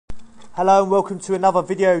Hello and welcome to another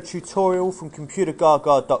video tutorial from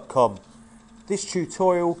computergaga.com. This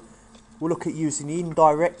tutorial will look at using the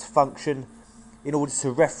indirect function in order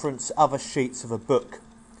to reference other sheets of a book.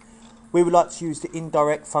 We would like to use the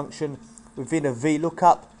indirect function within a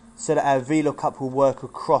VLOOKUP so that our VLOOKUP will work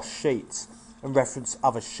across sheets and reference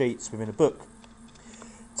other sheets within a book.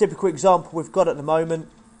 Typical example we've got at the moment,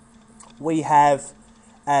 we have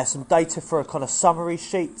some data for a kind of summary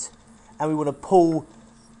sheet, and we want to pull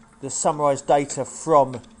the summarised data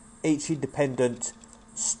from each independent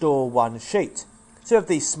store one sheet. So we have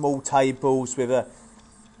these small tables with a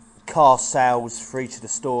car sales for each of the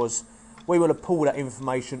stores. We want to pull that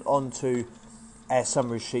information onto our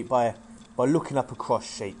summary sheet by looking up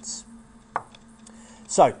across sheets.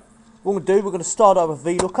 So what we're going to do, we're going to start out with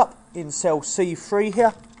VLOOKUP in cell C3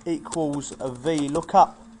 here, equals a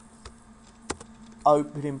VLOOKUP,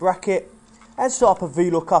 opening bracket, and start up a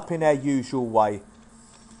VLOOKUP in our usual way.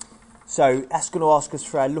 So that's going to ask us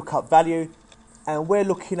for our lookup value, and we're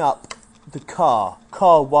looking up the car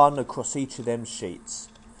 1 across each of them sheets.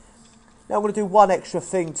 Now I'm going to do one extra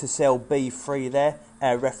thing to cell B3 there,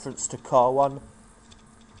 our reference to car 1.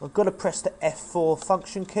 I've got to press the F4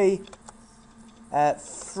 function key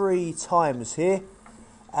 3 times here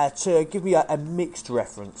to give me a mixed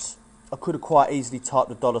reference. I could have quite easily typed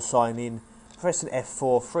the $ in, pressing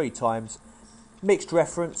F4 3 times. Mixed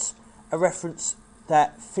reference, a reference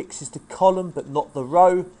that fixes the column but not the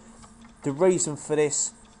row. The reason for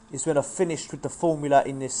this is when I've finished with the formula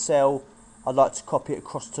in this cell, I'd like to copy it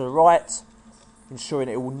across to the right, ensuring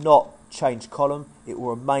it will not change column. It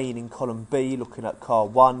will remain in column B looking at car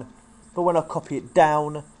 1, but when I copy it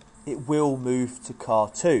down it will move to car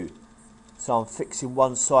 2. So I'm fixing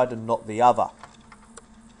one side and not the other.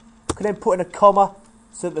 I can then put in a comma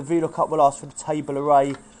so that the VLOOKUP will ask for the table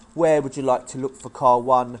array. Where would you like to look for car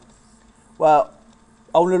 1? Well,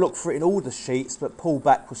 I want to look for it in all the sheets, but pull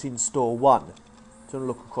back what's in store 1. So I'm going to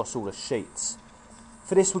look across all the sheets.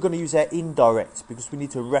 For this we're going to use our indirect because we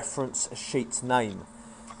need to reference a sheet's name.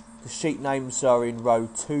 The sheet names are in row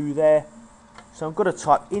 2 there. So I'm going to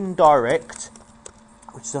type indirect,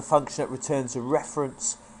 which is a function that returns a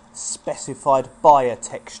reference specified by a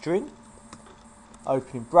text string.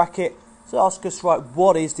 Opening bracket. So ask us, right,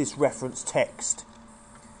 what is this reference text?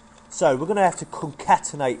 So we're going to have to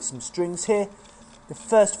concatenate some strings here. The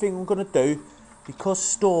first thing I'm going to do, because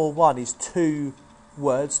store 1 is 2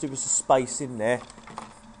 words, there is a space in there,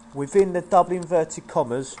 within the double inverted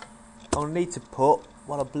commas I'll need to put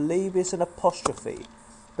what I believe is an apostrophe,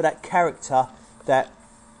 but that character that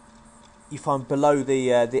you find below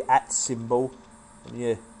the @ symbol on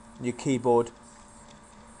your keyboard,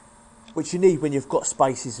 which you need when you've got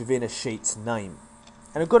spaces within a sheet's name.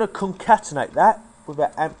 And I'm going to concatenate that with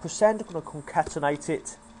an ampersand. I'm going to concatenate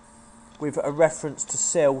it with a reference to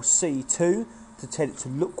cell C2 to tell it to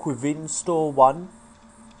look within store 1.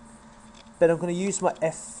 Then I'm going to use my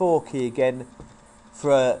F4 key again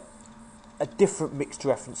for a different mixed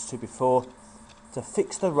reference to before, to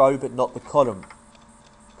fix the row but not the column.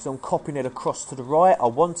 Because I'm copying it across to the right, I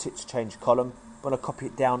want it to change column. When I copy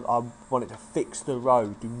it down, I want it to fix the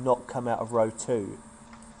row, do not come out of row 2.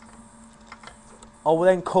 I will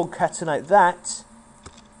then concatenate that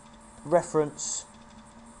reference,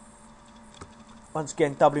 once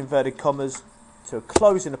again double inverted commas, to a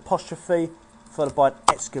closing apostrophe followed by an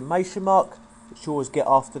exclamation mark, which you always get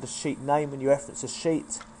after the sheet name when you reference a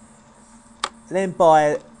sheet, and then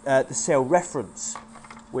by the cell reference,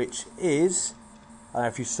 which is, I don't know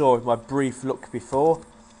if you saw my brief look before,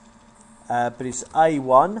 but it's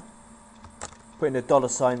A1, putting the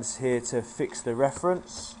 $ here to fix the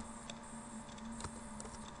reference,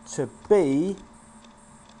 to B3.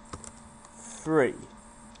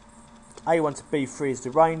 A1 to B3 is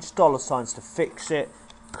the range, $ to fix it,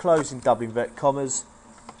 closing double inverted commas.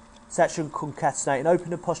 So that should concatenate an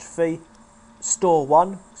open apostrophe, store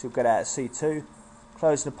 1, so you'll get out of C2,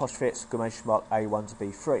 closing apostrophe, exclamation mark, A1 to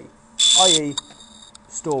B3, i.e.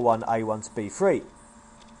 store 1, A1 to B3.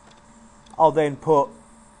 I'll then put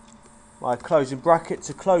my closing bracket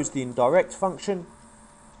to close the indirect function,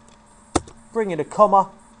 bring in a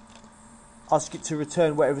comma, ask it to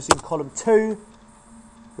return whatever's in column 2,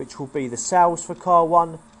 which will be the sales for car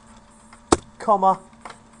 1, comma,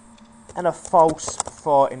 and a false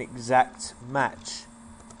for an exact match.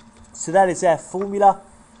 So that is our formula.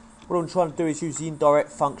 What I'm trying to do is use the indirect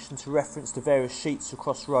function to reference the various sheets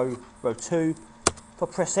across row 2. If I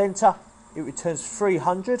press enter, it returns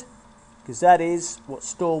 300, because that is what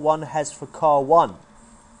store 1 has for car 1.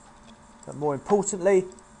 But more importantly,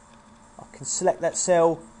 I can select that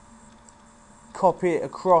cell, copy it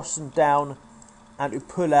across and down, and to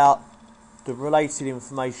pull out the related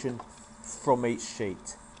information from each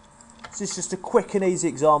sheet. So this is just a quick and easy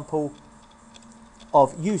example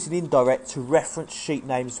of using indirect to reference sheet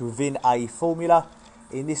names within a formula,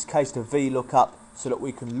 in this case the VLOOKUP, so that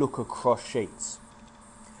we can look across sheets.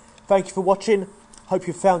 Thank you for watching. Hope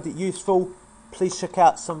you found it useful. Please check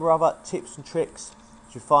out some other tips and tricks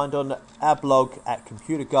you find on our blog at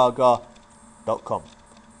computergaga.com.